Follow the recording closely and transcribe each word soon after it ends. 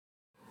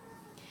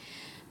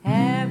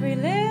Every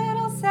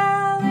little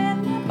cell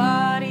in my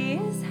body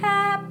is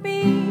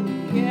happy.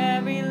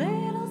 Every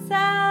little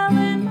cell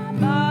in my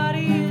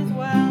body is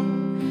well.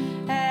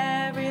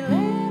 Every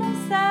little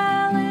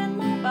cell in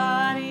my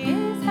body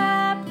is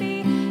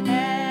happy.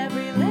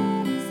 Every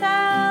little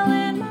cell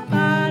in my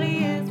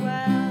body is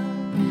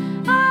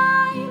well.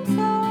 I am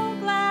so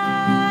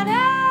glad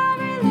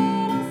every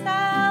little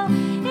cell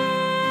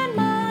in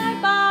my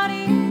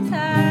body is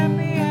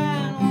happy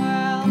and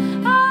well.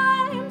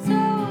 I am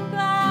so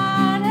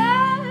glad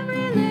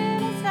every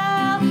little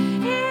cell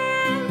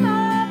in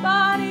my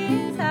body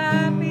is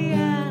happy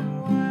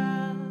and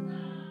well.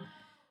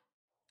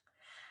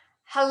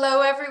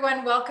 Hello,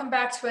 everyone. Welcome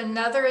back to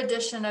another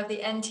edition of the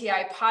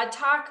NTI Pod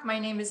Talk. My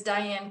name is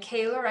Diane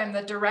Kaler. I'm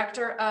the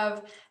director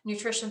of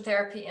Nutrition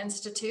Therapy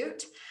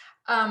Institute.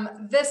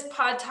 This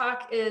Pod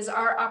Talk is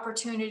our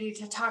opportunity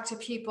to talk to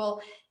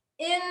people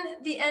in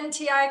the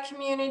NTI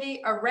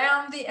community,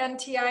 around the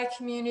NTI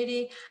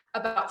community,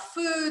 about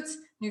foods,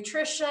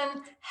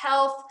 nutrition,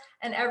 health,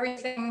 and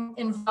everything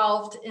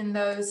involved in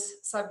those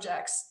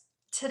subjects.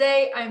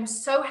 Today, I'm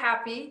so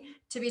happy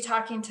to be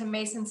talking to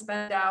Mason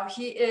Spendow.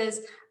 He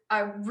is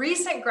a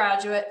recent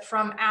graduate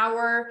from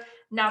our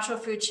Natural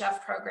Food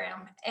Chef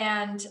program.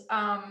 And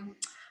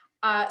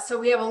so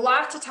we have a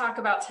lot to talk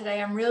about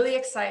today. I'm really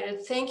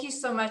excited. Thank you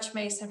so much,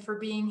 Mason, for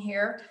being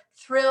here.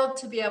 Thrilled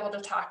to be able to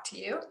talk to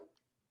you.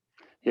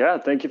 Yeah,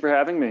 thank you for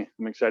having me.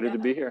 I'm excited to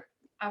be here.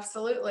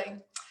 Absolutely.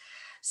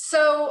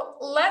 So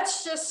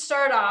let's just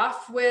start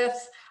off with,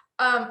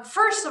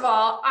 first of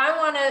all, I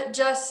want to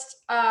just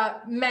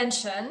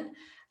mention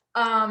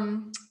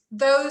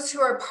those who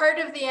are part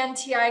of the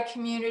NTI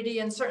community,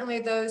 and certainly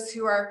those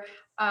who are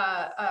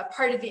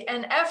part of the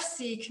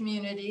NFC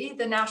community,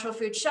 the Natural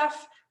Food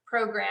Chef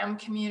program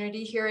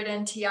community here at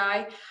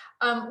NTI,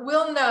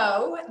 will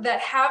know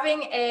that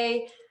having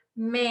a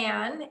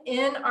man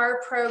in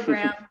our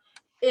program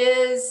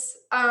is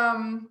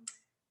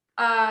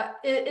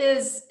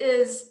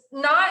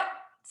not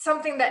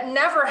something that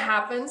never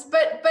happens,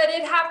 but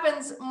it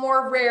happens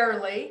more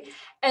rarely.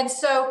 And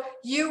so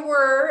you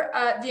were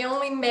the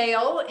only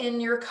male in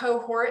your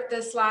cohort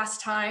this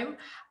last time.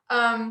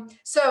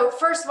 So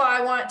first of all, I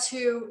want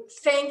to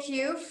thank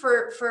you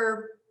for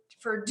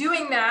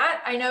doing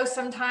that. I know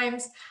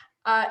sometimes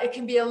it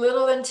can be a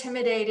little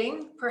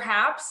intimidating,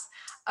 perhaps,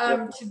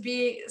 to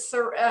be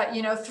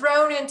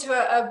thrown into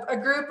a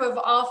group of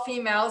all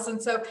females.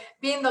 And so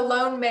being the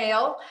lone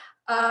male,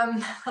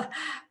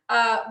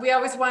 we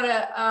always want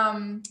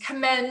to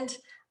commend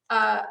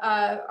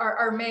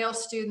our male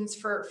students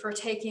for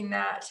taking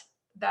that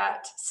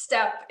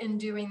step in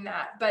doing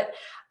that. But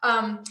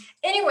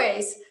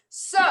anyways,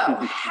 so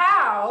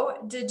how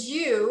did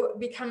you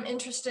become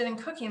interested in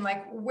cooking?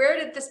 Like, where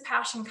did this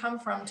passion come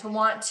from to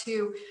want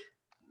to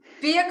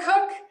be a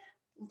cook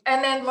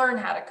and then learn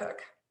how to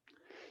cook?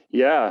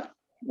 Yeah.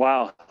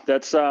 Wow.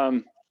 That's,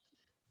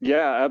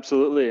 yeah,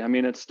 absolutely. I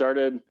mean, it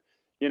started,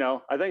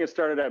 I think it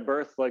started at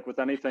birth, like with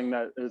anything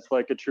that is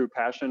like a true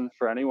passion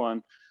for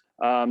anyone.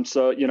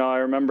 So, I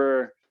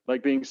remember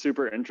like being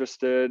super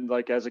interested,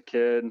 like as a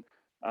kid.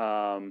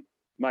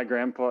 My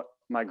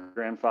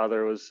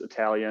grandfather was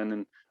Italian,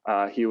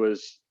 and he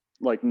was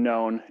like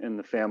known in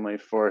the family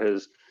for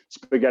his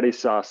spaghetti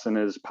sauce and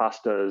his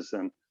pastas.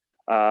 And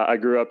I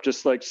grew up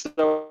just like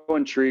so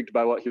intrigued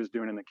by what he was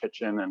doing in the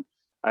kitchen, and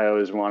I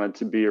always wanted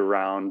to be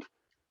around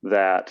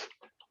that.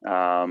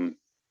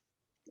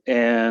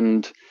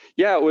 And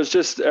yeah, it was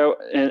just,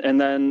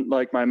 and then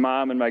like my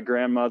mom and my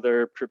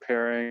grandmother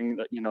preparing,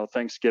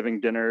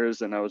 Thanksgiving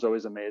dinners, and I was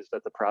always amazed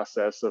at the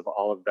process of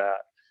all of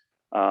that.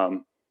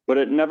 But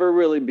it never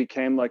really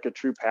became like a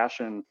true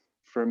passion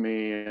for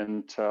me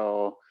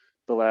until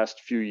the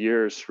last few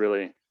years,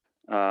 really.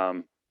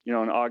 In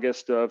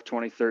August of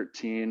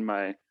 2013,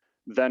 my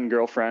then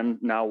girlfriend,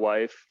 now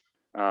wife,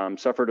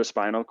 suffered a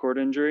spinal cord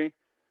injury.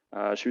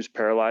 She was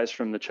paralyzed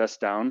from the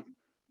chest down.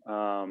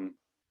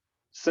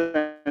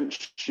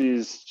 Since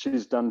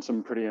she's done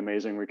some pretty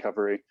amazing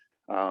recovery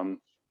in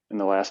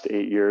the last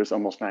 8 years,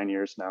 almost 9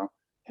 years now.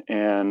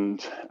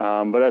 And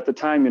but at the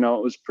time, it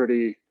was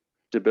pretty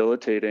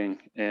debilitating,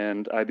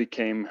 and I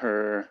became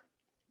her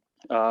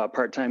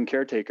part-time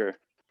caretaker,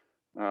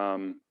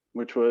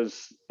 which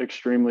was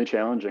extremely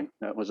challenging.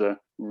 That was a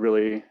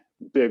really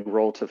big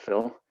role to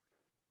fill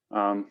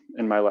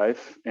in my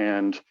life.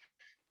 And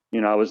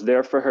I was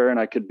there for her, and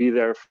I could be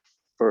there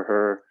for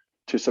her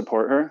to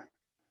support her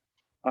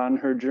on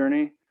her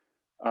journey.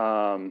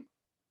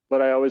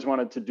 But I always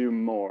wanted to do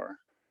more,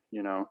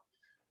 and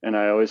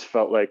I always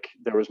felt like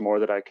there was more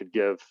that I could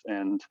give.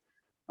 And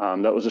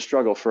that was a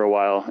struggle for a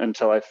while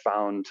until I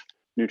found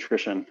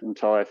nutrition,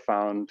 until I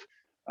found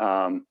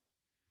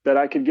that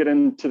I could get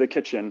into the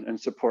kitchen and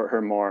support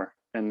her more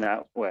in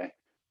that way.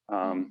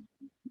 And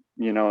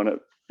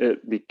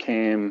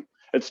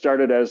it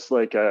started as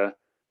like a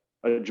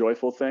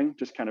joyful thing,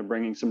 just kind of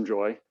bringing some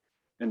joy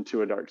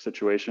into a dark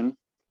situation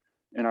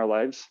in our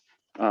lives.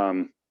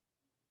 And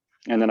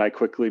then I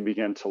quickly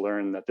began to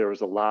learn that there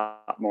was a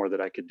lot more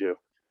that I could do.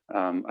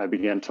 I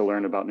began to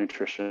learn about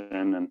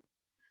nutrition,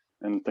 and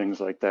and things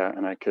like that.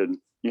 And I could,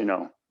 you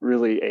know,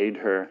 really aid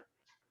her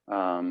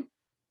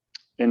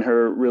in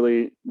her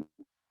really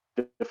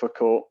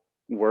difficult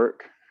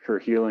work, her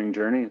healing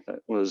journey that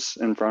was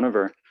in front of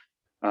her.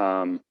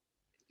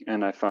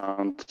 And I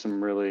found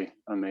some really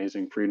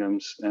amazing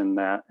freedoms in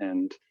that.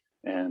 And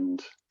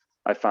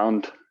I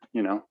found,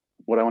 you know,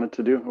 what I wanted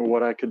to do or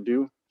what I could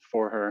do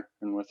for her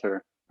and with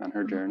her on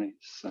her journey.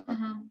 So,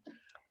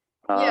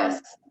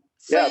 Yes.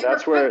 So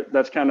yeah,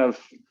 that's kind of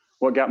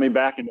what got me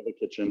back into the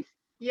kitchen.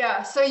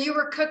 Yeah. So you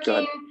were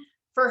cooking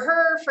for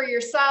her, for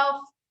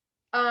yourself,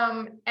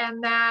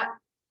 and that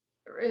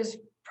is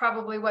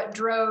probably what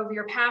drove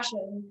your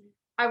passion.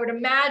 I would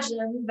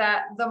imagine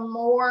that the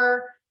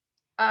more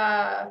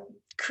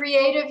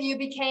creative you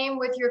became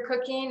with your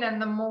cooking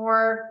and the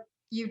more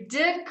you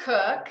did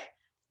cook,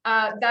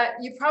 that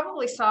you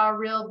probably saw a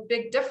real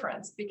big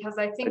difference, because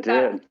I think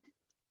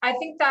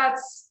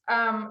that's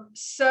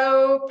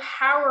so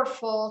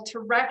powerful to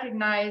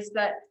recognize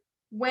that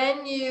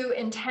when you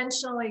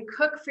intentionally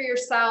cook for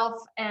yourself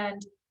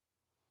and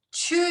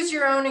choose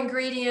your own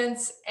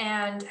ingredients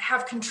and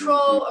have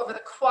control over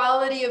the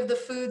quality of the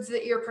foods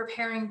that you're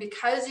preparing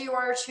because you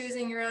are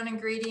choosing your own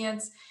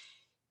ingredients,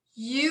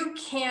 you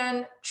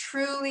can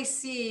truly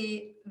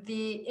see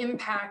the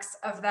impacts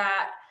of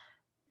that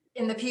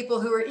in the people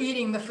who are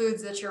eating the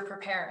foods that you're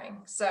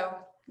preparing. So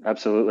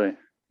absolutely.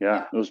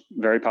 Yeah. It was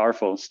very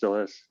powerful. It still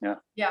is.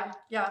 Yeah.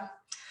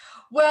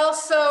 Well,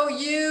 so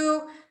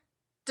you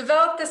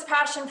developed this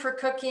passion for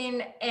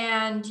cooking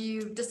and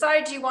you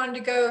decided you wanted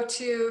to go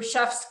to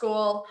chef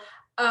school.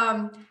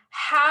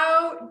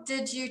 How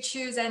did you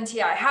choose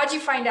NTI? How did you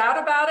find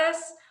out about us?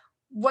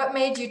 What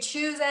made you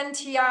choose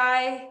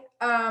NTI?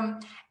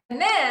 And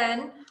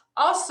then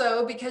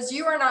also, because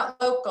you are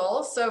not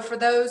local, so for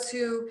those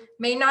who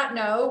may not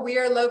know, we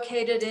are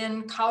located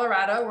in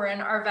Colorado. We're in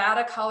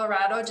Arvada,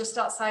 Colorado, just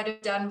outside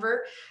of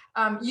Denver.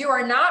 You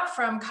are not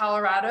from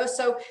Colorado,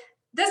 so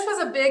this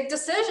was a big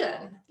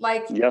decision.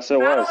 Like, yes, it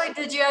not was. only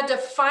did you have to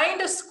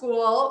find a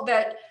school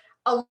that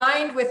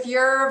aligned with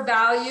your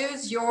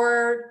values,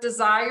 your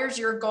desires,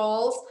 your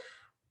goals,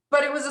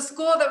 but it was a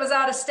school that was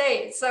out of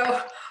state.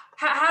 So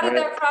how did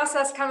that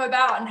process come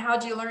about, and how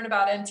did you learn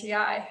about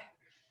NTI?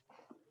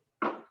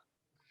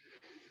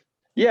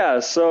 Yeah,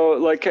 so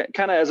like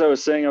kind of as I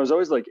was saying, I was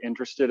always like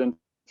interested in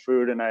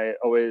food, and I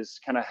always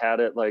kind of had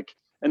it like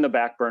in the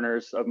back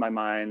burners of my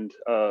mind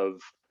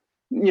of,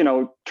 you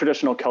know,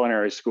 traditional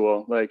culinary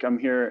school. Like I'm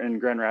here in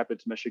Grand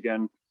Rapids,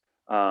 Michigan,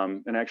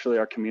 and actually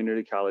our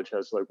community college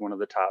has like one of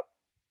the top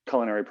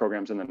culinary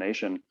programs in the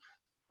nation.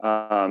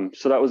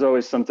 So that was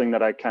always something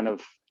that I kind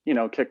of, you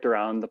know, kicked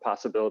around the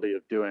possibility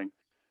of doing,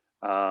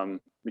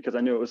 because I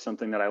knew it was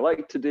something that I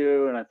liked to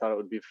do, and I thought it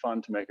would be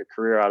fun to make a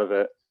career out of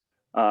it.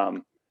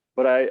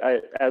 But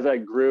I, as I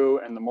grew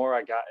and the more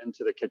I got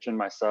into the kitchen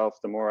myself,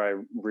 the more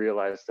I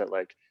realized that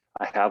like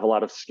I have a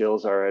lot of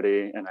skills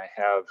already, and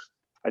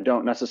I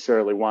don't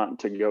necessarily want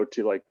to go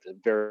to like the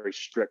very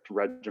strict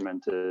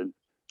regimented,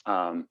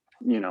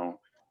 you know,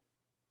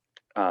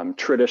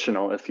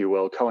 traditional, if you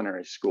will,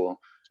 culinary school.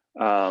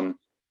 And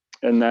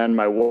then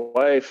my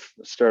wife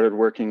started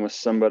working with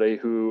somebody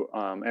who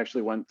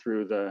actually went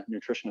through the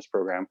nutritionist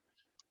program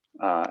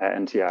at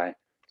NTI.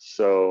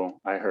 So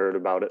I heard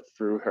about it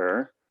through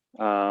her.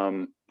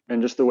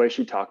 And just the way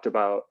she talked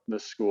about the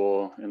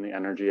school and the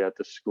energy at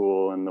the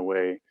school and the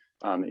way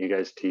that you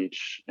guys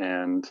teach,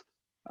 and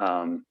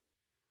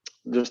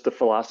just the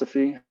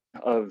philosophy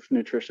of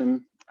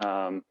nutrition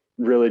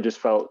really just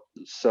felt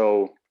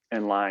so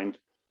in line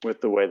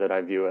with the way that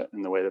I view it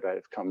and the way that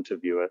I've come to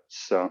view it.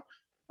 So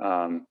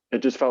it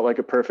just felt like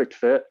a perfect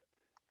fit.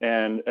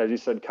 And as you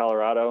said,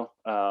 Colorado,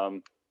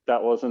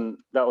 that was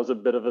a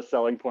bit of a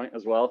selling point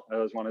as well. I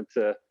always wanted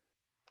to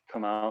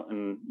come out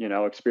and, you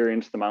know,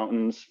 experience the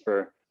mountains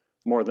for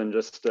more than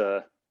just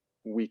a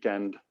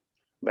weekend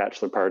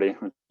bachelor party,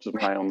 which is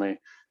my only,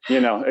 you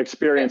know,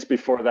 experience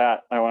before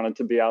that. I wanted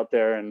to be out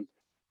there, and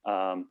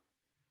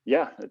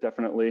yeah, it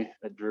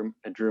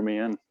drew me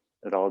in.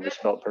 It all just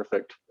felt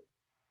perfect.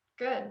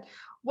 Good.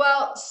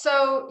 Well,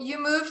 so you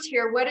moved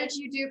here. What did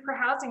you do for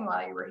housing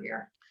while you were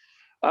here?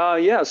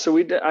 Yeah, so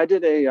I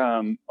did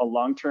a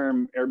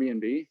long-term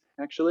Airbnb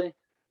actually,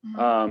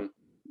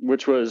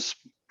 which was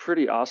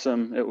pretty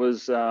awesome. It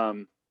was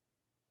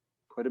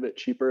quite a bit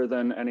cheaper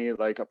than any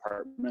like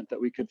apartment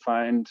that we could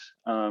find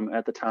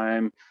at the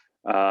time.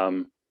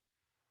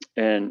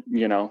 And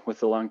you know, with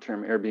the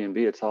long-term Airbnb,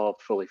 it's all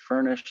fully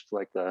furnished.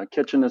 Like the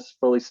kitchen is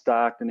fully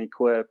stocked and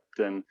equipped,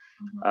 and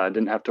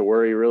didn't have to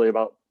worry really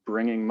about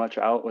bringing much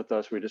out with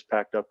us. We just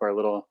packed up our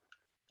little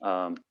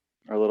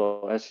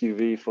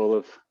SUV full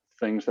of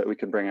things that we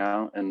could bring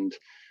out, and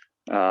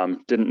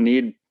didn't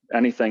need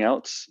anything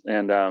else.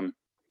 And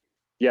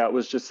yeah, it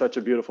was just such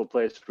a beautiful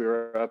place. We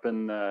were up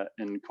in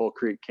Coal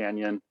Creek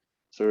Canyon,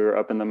 so we were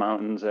up in the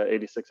mountains at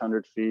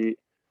 8,600 feet.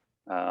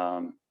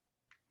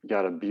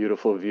 Got a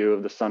beautiful view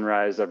of the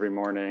sunrise every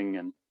morning,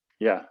 and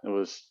yeah, it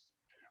was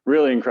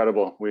really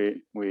incredible.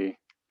 We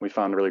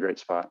found a really great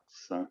spot.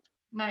 So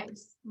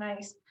nice.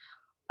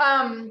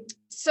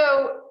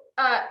 So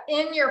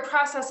in your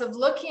process of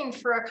looking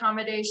for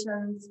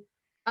accommodations,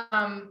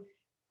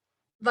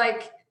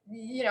 like,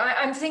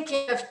 I'm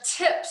thinking of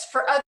tips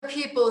for other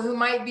people who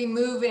might be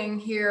moving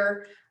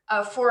here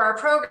for our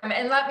program.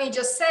 And let me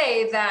just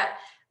say that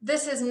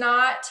this is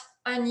not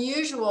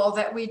unusual,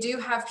 that we do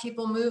have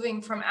people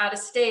moving from out of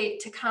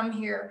state to come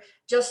here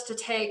just to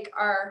take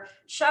our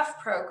chef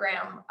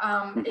program.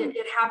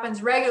 It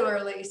happens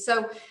regularly.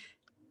 So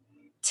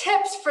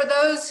tips for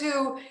those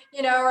who,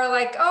 are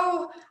like,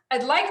 oh,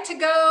 I'd like to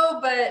go,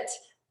 but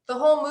the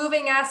whole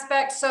moving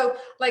aspect. So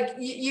like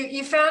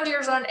you found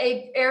yours on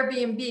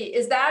Airbnb.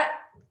 Is that,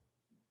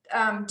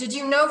 did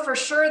you know for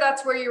sure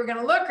that's where you were going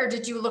to look, or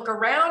did you look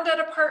around at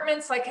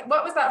apartments? Like,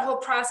 what was that whole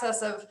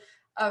process of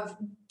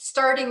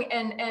starting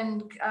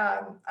and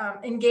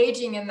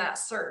engaging in that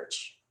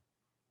search?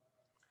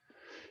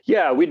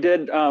 Yeah, we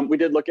did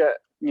look at,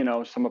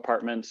 some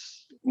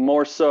apartments,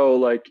 more so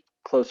like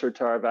closer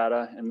to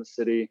Arvada in the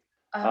city.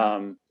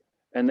 And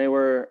they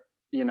were,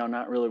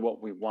 not really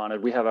what we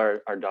wanted. We have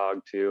our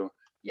dog too.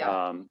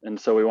 Yeah. And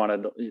so we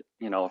wanted,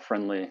 a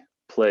friendly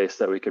place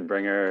that we could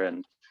bring her.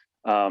 And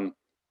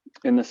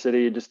in the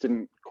city, it just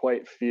didn't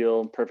quite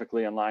feel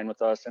perfectly in line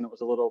with us. And it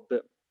was a little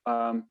bit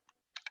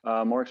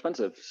more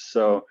expensive.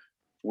 So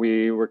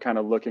we were kind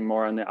of looking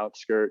more on the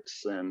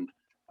outskirts, and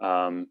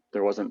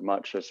there wasn't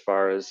much as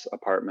far as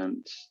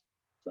apartments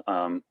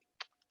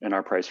in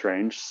our price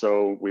range.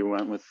 So we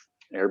went with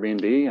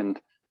Airbnb and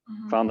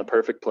found the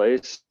perfect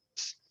place.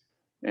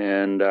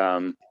 And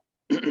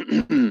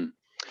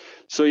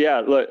so yeah,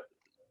 look,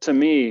 to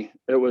me,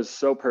 it was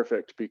so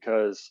perfect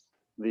because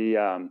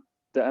the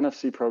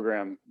NFC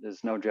program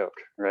is no joke,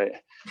 right?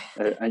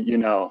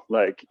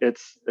 Like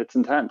it's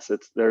intense.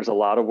 There's a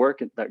lot of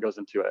work that goes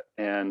into it.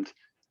 And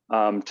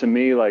to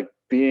me, like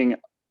being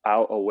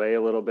out away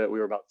a little bit, we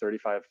were about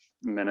 35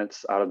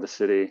 minutes out of the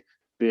city,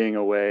 being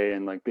away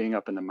and like being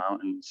up in the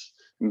mountains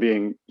and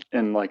being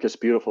in like this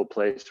beautiful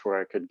place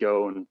where I could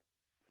go and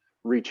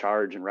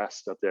recharge and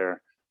rest up there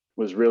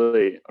was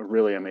really a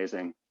really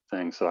amazing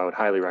thing. So I would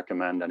highly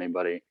recommend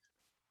anybody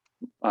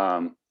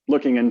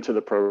looking into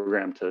the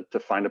program to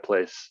find a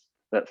place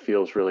that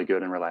feels really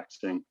good and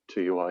relaxing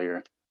to you while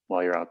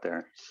you're out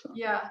there. So.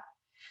 Yeah,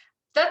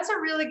 that's a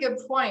really good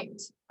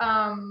point.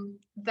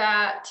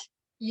 That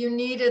you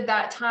needed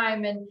that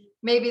time, and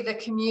maybe the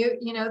commute,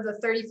 the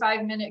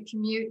 35-minute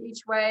commute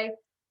each way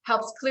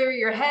helps clear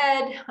your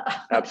head.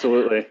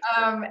 Absolutely.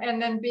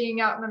 And then being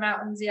out in the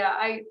mountains.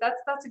 Yeah,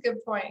 that's a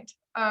good point.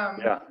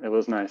 Yeah, it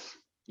was nice.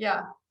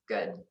 Yeah,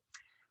 good.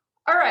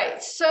 All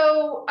right,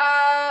 so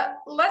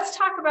let's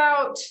talk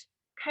about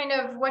kind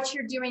of what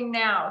you're doing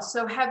now.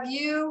 So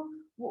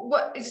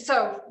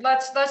so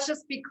let's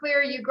just be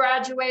clear, you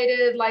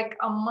graduated like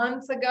a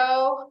month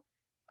ago,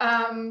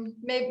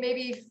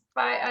 maybe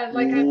 5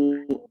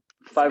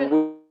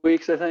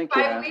 weeks, I think.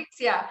 5 weeks,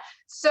 yeah.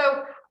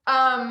 So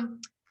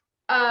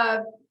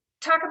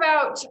talk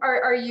about,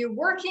 are you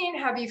working?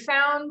 Have you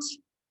found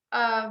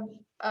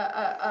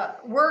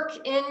work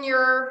in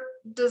your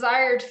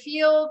desired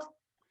field?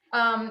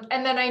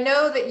 And then I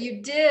know that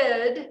you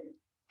did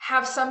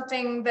have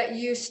something that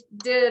you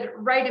did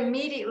right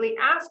immediately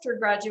after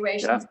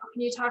graduation. Yeah. So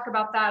can you talk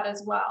about that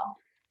as well?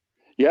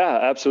 Yeah,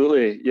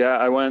 absolutely. Yeah,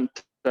 I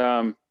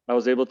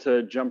was able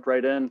to jump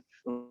right in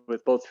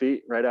with both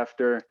feet right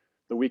after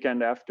the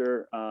weekend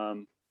after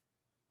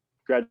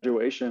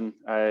graduation.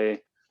 I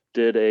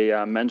did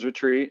a men's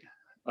retreat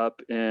so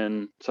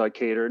I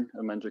catered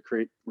a men's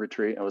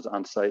retreat. I was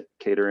on site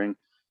catering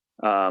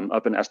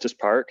up in Estes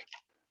Park.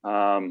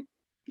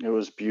 It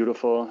was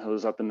beautiful. It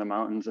was up in the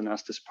mountains in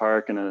Estes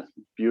Park in a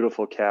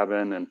beautiful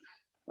cabin, and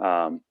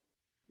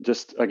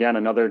just again,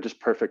 another just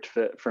perfect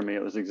fit for me.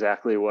 It was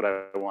exactly what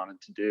I wanted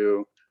to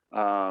do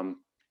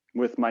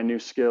with my new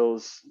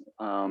skills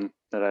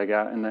that I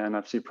got in the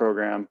NFC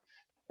program.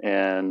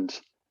 And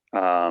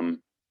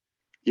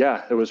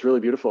yeah, it was really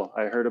beautiful.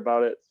 I heard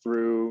about it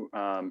through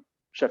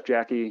Chef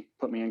Jackie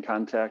put me in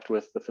contact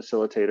with the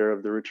facilitator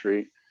of the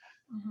retreat.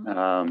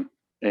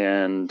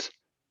 And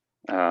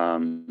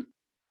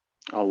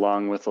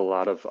along with a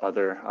lot of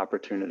other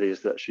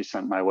opportunities that she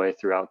sent my way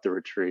throughout the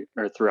retreat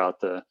or throughout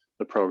the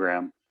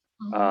program.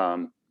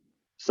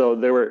 So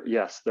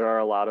there are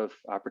a lot of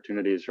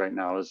opportunities right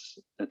now.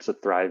 It's a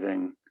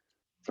thriving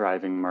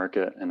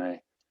market, and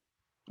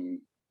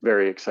I'm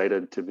very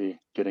excited to be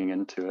getting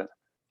into it.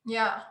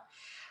 Yeah.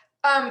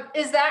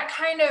 Is that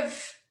kind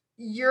of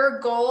your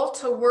goal,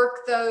 to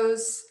work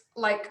those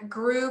like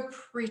group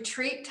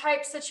retreat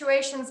type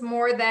situations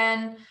more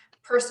than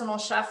personal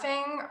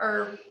chefing?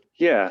 Or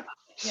yeah.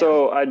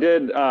 So I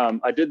did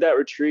that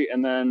retreat,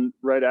 and then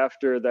right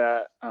after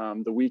that,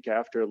 the week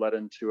after, led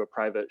into a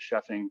private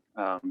chefing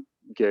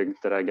gig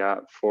that I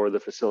got for the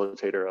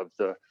facilitator of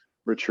the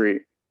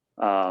retreat,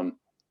 and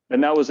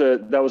that was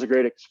a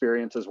great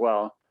experience as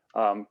well.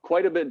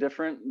 Quite a bit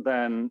different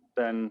than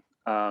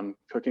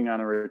cooking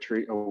on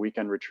a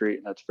weekend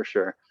retreat, that's for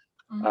sure.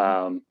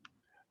 And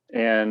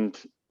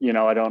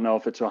I don't know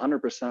if it's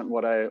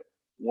 100%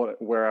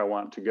 where I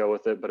want to go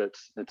with it, but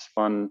it's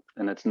fun,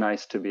 and it's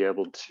nice to be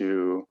able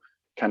to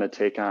kind of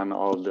take on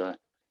all of the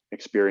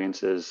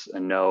experiences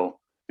and know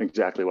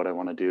exactly what I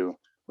want to do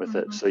with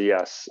it. So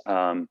yes,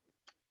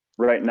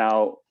 right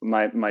now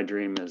my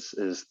dream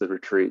is the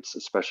retreats,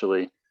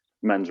 especially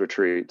men's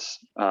retreats.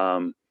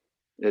 I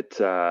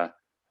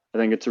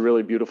think it's a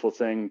really beautiful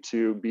thing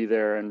to be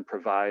there and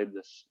provide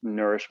this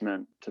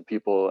nourishment to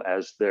people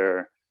as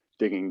they're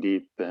digging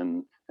deep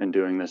and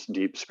doing this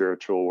deep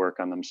spiritual work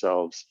on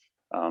themselves.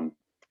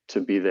 To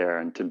be there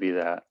and to be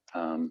that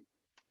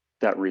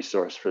that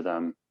resource for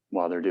them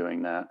while they're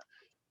doing that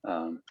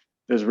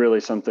is really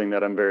something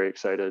that I'm very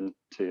excited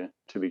to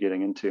be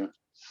getting into.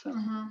 So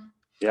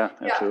yeah,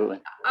 absolutely.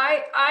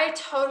 I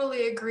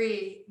totally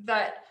agree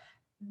that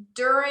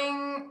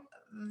during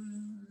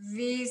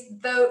these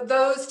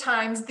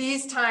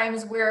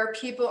times where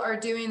people are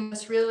doing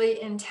this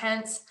really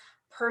intense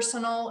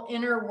personal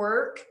inner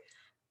work,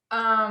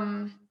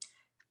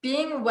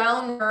 being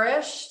well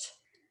nourished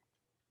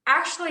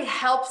actually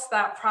helps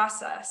that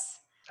process.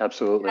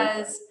 Absolutely.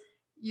 Because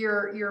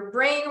your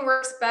brain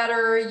works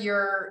better,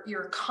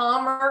 you're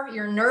calmer,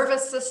 your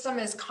nervous system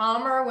is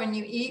calmer when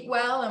you eat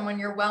well and when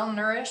you're well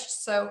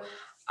nourished. So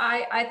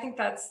I think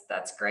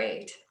that's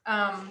great.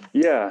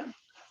 Yeah.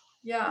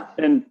 Yeah.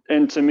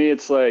 And to me,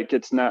 it's like,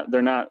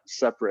 they're not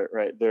separate,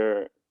 right?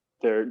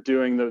 They're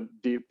doing the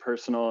deep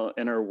personal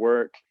inner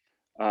work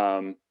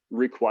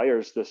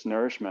requires this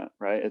nourishment,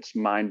 right? It's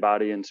mind,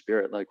 body, and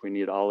spirit. Like, we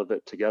need all of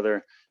it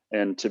together.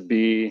 And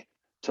to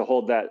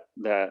hold that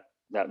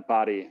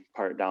body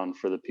part down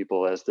for the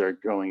people as they're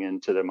going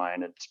into the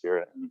mind and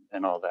spirit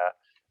and all that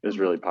is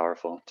really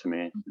powerful to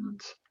me.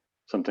 It's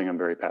something I'm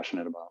very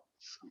passionate about.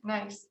 So.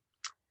 Nice.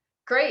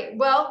 Great.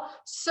 Well,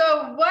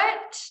 so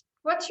what's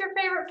your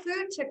favorite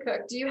food to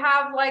cook? Do you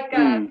have like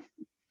a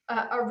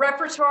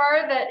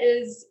repertoire that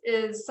is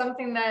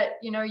something that,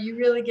 you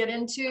really get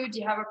into? Do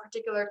you have a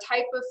particular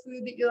type of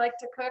food that you like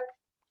to cook?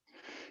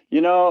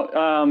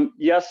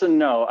 Yes and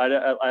no. I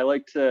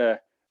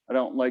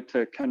don't like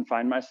to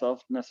confine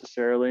myself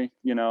necessarily.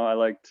 I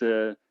like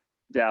to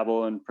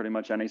dabble in pretty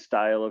much any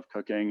style of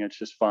cooking. It's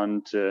just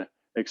fun to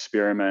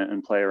experiment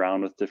and play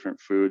around with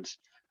different foods.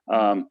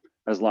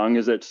 As long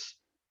as it's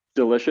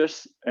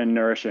delicious and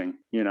nourishing,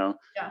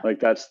 like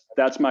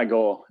that's my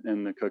goal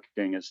in the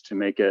cooking, is to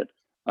make it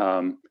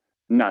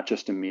not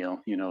just a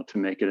meal, to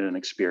make it an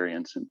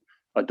experience and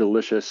a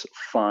delicious,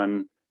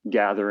 fun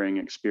gathering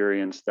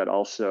experience that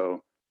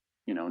also,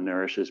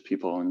 nourishes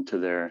people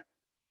to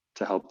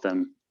help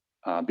them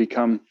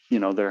become,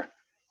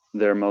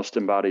 their most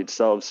embodied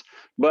selves.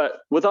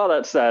 But with all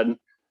that said,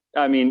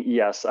 I mean,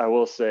 yes, I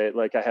will say,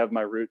 like, I have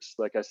my roots,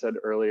 like I said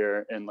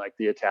earlier, in like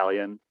the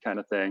Italian kind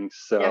of things.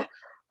 So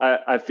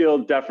I feel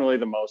definitely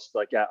the most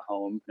like at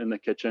home in the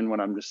kitchen when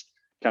I'm just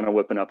kind of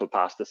whipping up a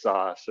pasta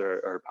sauce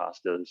or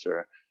pastas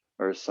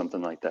or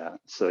something like that.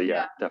 So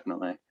yeah.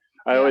 Definitely.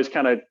 I always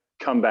kind of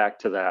come back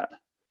to that.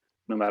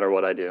 No matter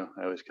what I do,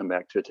 I always come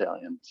back to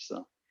Italian.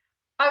 So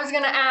I was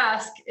going to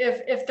ask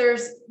if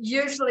there's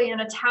usually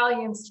an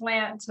Italian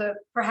slant to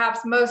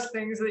perhaps most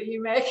things that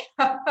you make.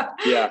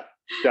 Yeah,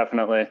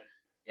 definitely.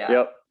 Yeah.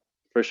 Yep,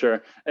 for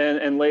sure.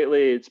 And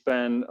lately it's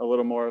been a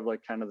little more of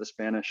like kind of the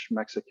Spanish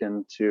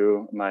Mexican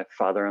too. My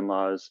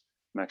father-in-law is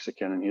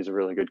Mexican and he's a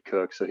really good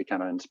cook. So he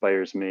kind of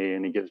inspires me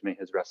and he gives me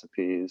his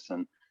recipes.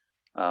 And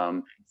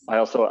I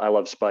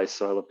love spice.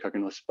 So I love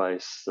cooking with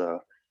spice. So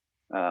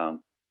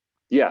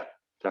yeah,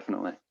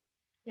 definitely.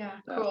 Yeah,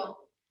 cool.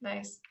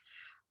 Nice.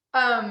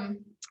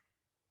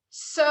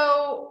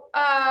 So,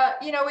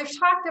 we've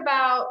talked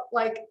about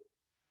like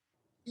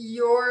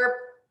your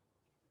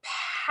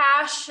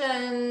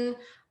passion,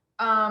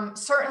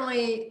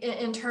 certainly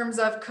in terms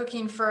of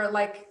cooking for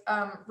like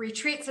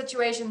retreat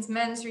situations,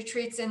 men's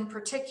retreats in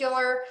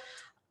particular.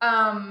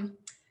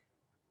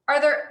 Are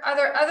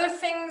there other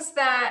things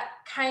that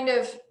kind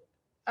of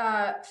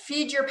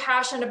feed your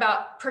passion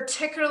about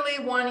particularly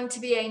wanting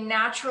to be a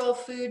natural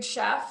food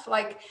chef?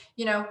 Like,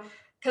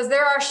 because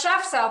there are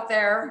chefs out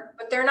there,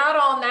 but they're not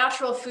all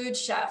natural food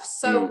chefs.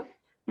 So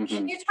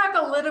can you talk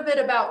a little bit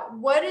about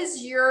what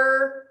is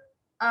your,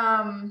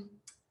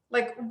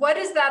 what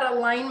is that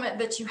alignment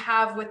that you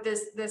have with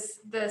this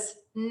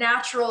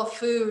natural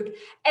food?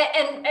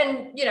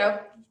 And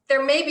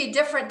there may be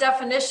different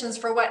definitions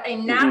for what a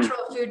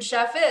natural food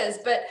chef is,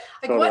 but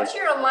like, totally. What's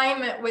your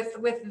alignment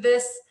with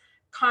this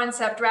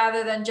concept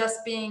rather than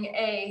just being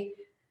a,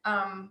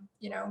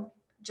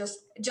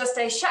 just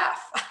a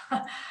chef?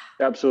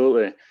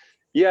 Absolutely.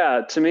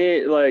 Yeah. To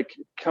me, like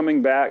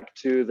coming back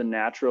to the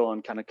natural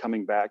and kind of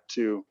coming back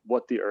to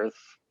what the earth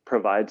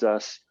provides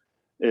us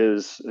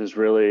is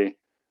really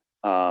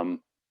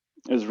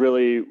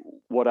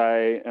what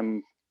I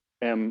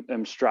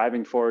am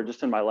striving for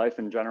just in my life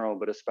in general,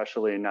 but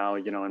especially now,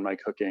 in my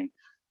cooking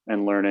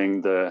and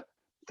learning the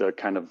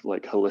kind of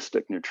like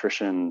holistic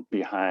nutrition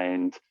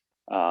behind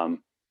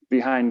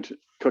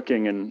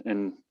cooking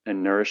and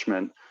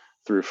nourishment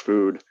through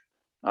food.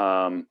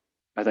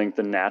 I think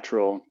the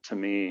natural to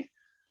me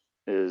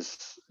is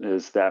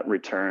that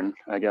return,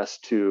 I guess,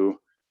 to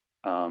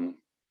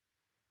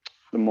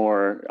the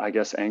more, I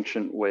guess,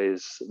 ancient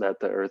ways that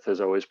the earth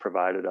has always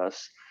provided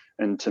us.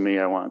 And to me,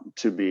 I want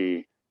to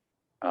be,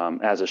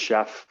 as a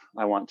chef,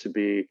 I want to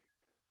be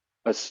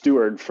a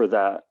steward for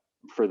that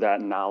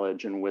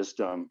knowledge and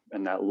wisdom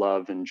and that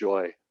love and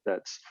joy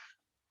that's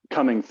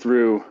coming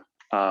through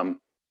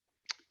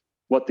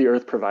what the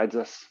earth provides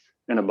us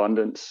in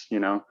abundance, you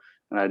know.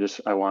 And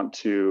I want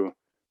to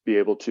be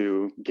able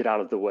to get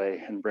out of the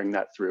way and bring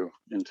that through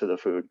into the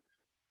food.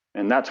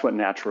 And that's what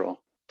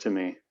natural to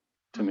me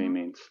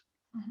means.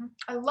 Mm-hmm.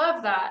 I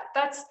love that.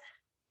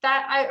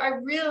 I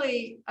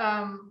really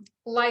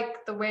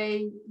like the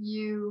way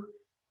you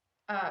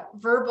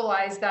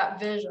verbalize that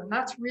vision.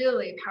 That's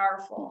really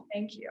powerful.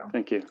 Thank you.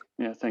 Thank you.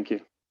 Yeah, thank you.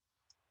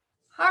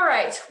 All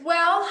right.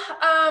 Well,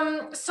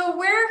 so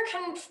where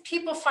can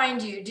people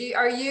find you?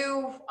 Are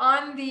you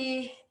on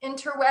the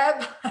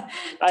interweb?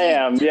 I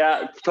am.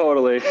 Yeah,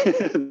 totally.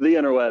 The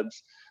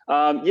interwebs.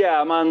 Yeah,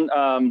 I'm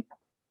on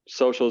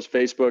socials,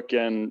 Facebook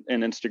and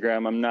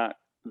Instagram. I'm not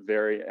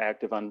very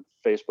active on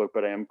Facebook,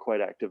 but I am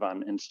quite active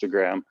on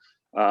Instagram.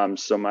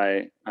 So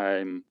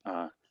I'm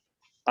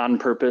On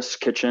Purpose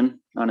Kitchen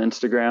on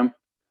Instagram.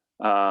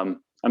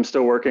 I'm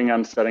still working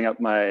on setting up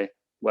my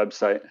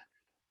website.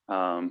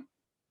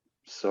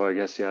 So I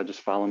guess, yeah,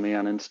 just follow me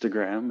on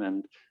Instagram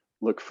and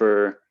look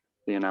for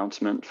the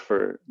announcement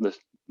for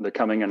the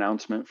coming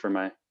announcement for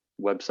my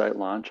website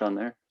launch on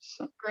there.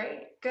 So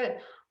great, good.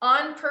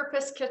 On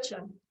Purpose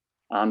Kitchen.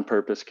 On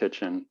Purpose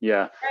Kitchen,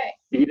 yeah.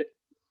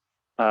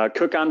 Right.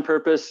 Cook on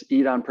purpose,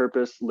 eat on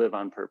purpose, live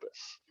on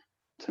purpose.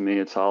 To me,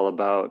 it's all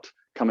about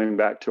coming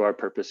back to our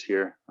purpose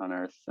here on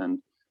earth. And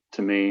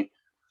to me,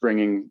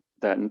 bringing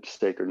that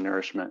sacred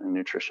nourishment and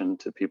nutrition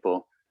to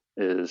people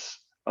is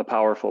a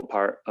powerful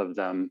part of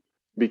them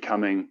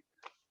becoming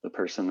the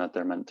person that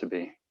they're meant to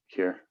be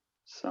here.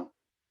 So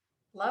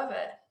love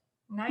it.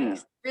 Nice.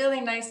 Yeah.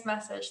 Really nice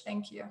message.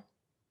 Thank you.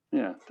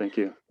 Yeah, thank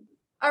you.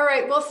 All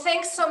right. Well,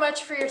 thanks so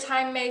much for your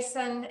time,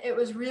 Mason. It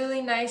was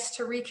really nice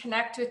to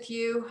reconnect with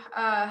you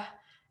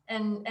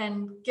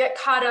and get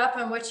caught up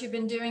on what you've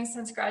been doing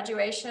since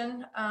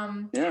graduation.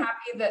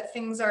 Happy that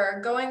things are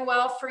going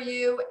well for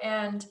you.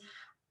 And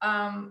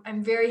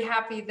I'm very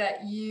happy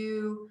that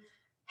you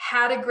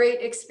had a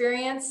great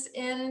experience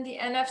in the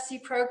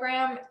NFC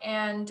program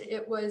and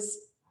it was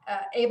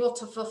able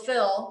to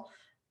fulfill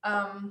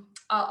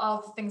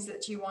all the things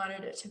that you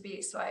wanted it to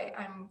be. So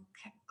I'm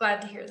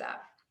glad to hear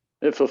that.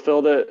 It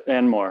fulfilled it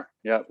and more.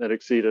 Yeah, it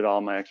exceeded all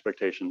my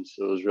expectations.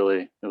 It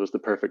was the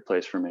perfect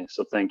place for me.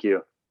 So thank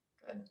you.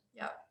 Good.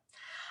 Yeah.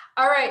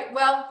 All right.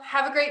 Well,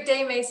 have a great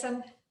day,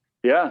 Mason.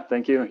 Yeah,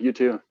 thank you. You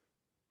too.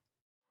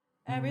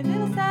 Every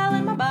little cell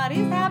in my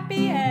body's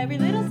happy. Every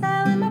little